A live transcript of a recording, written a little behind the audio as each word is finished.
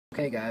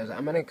Okay guys,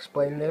 I'm going to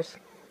explain this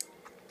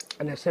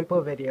in a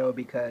simple video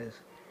because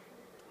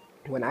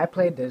when I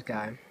played this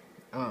guy,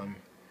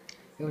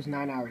 it was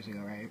 9 hours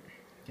ago, right?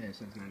 Okay, it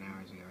says 9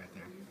 hours ago right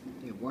there.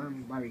 Dude,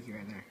 warm barbecue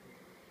right there.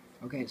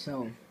 Okay,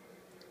 so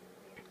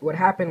what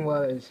happened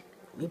was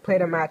we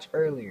played a match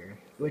earlier,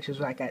 which was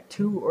like at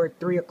 2 or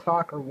 3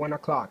 o'clock or 1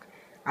 o'clock.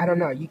 I don't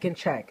know, you can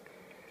check.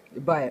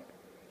 But,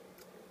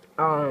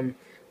 the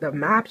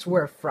maps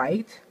were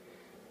Fright.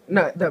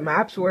 No, the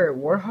maps were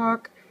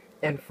Warhawk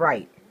and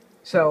Fright.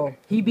 So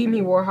he beat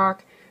me Warhawk,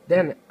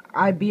 then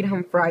I beat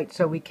him Fright,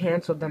 so we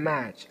canceled the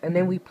match. And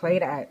then we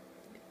played at,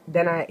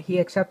 he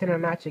accepted a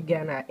match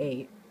again at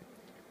 8.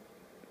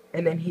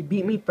 And then he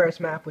beat me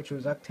first map, which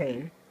was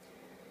Octane.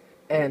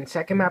 And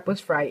second map was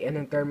Fright, and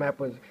then third map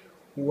was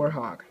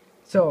Warhawk.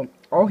 So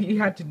all he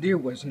had to do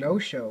was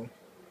no-show,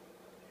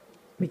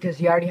 because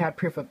he already had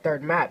proof of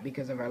third map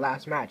because of our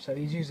last match. So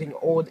he's using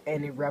old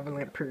and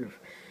irrelevant proof.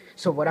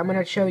 So what I'm going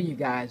to show you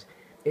guys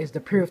is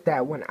the proof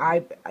that when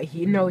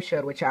he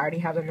no-showed, which I already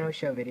have the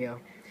no-show video,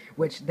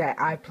 which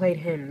that I played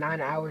him 9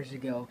 hours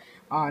ago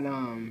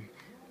on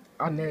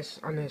this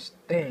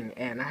thing,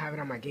 and I have it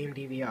on my game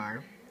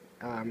DVR.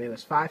 It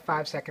was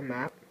 5-second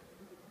map,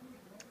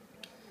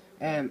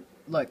 and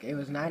look, it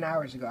was 9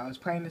 hours ago. I was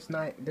playing this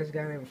guy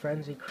named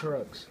Frenzy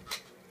Crooks,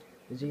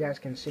 as you guys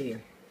can see.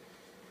 It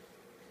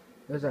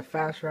was a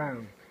fast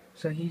round,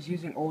 so he's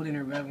using old and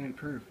irrelevant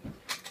proof.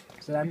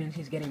 So that means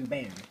he's getting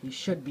banned. He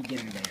should be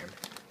getting banned.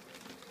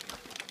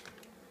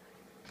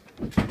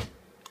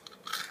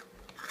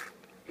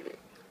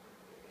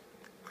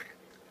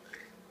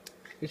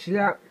 You see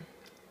that?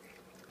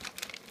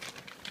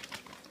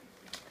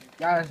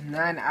 That was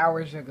 9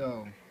 hours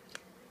ago.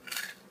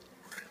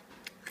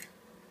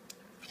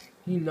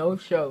 He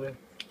no-showed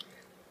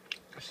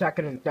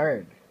second and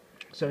third,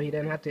 so he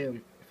didn't have to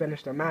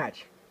finish the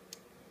match.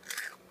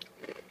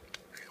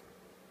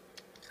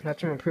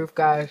 That's my proof,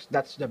 guys.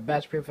 That's the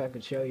best proof I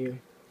could show you.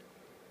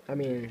 I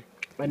mean,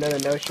 I know the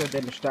no-show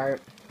didn't start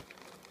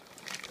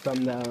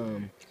from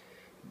the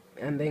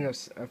ending of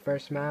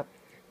first map,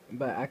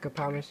 but I could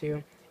promise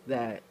you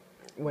that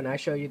when I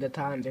show you the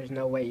time, there's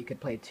no way you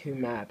could play 2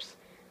 maps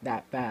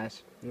that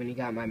fast when you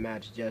got my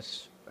match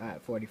just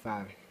at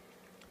 45.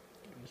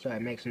 So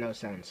it makes no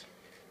sense.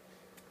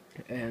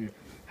 And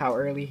how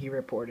early he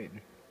reported,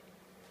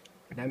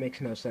 that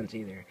makes no sense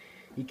either.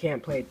 You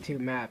can't play 2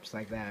 maps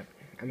like that.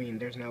 I mean,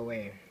 there's no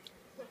way.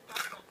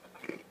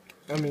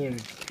 I mean,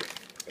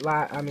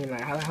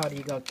 like, how the hell do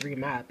you go 3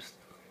 maps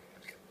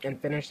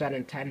and finish that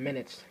in 10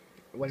 minutes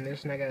when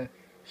this nigga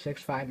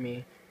 6'5'd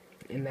me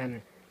and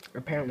then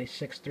apparently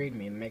 6'3'd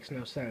me? It makes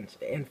no sense.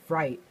 In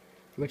Fright,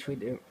 which we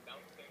do.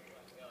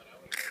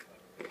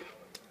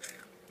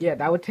 Yeah,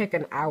 that would take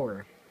an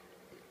hour.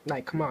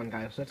 Like, come on,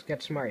 guys, let's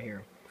get smart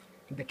here.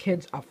 The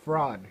kid's a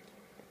fraud.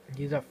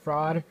 He's a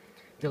fraud,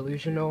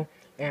 delusional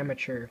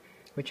amateur,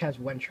 which has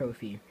 1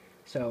 trophy.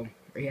 So,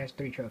 or he has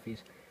 3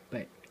 trophies,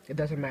 but it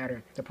doesn't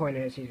matter. The point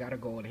is, he's got a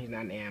gold, and he's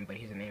not an AM, but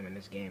he's an AM in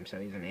this game,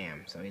 so he's an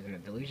AM. So he's a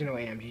delusional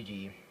AM,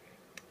 GG.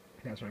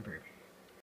 That's my proof.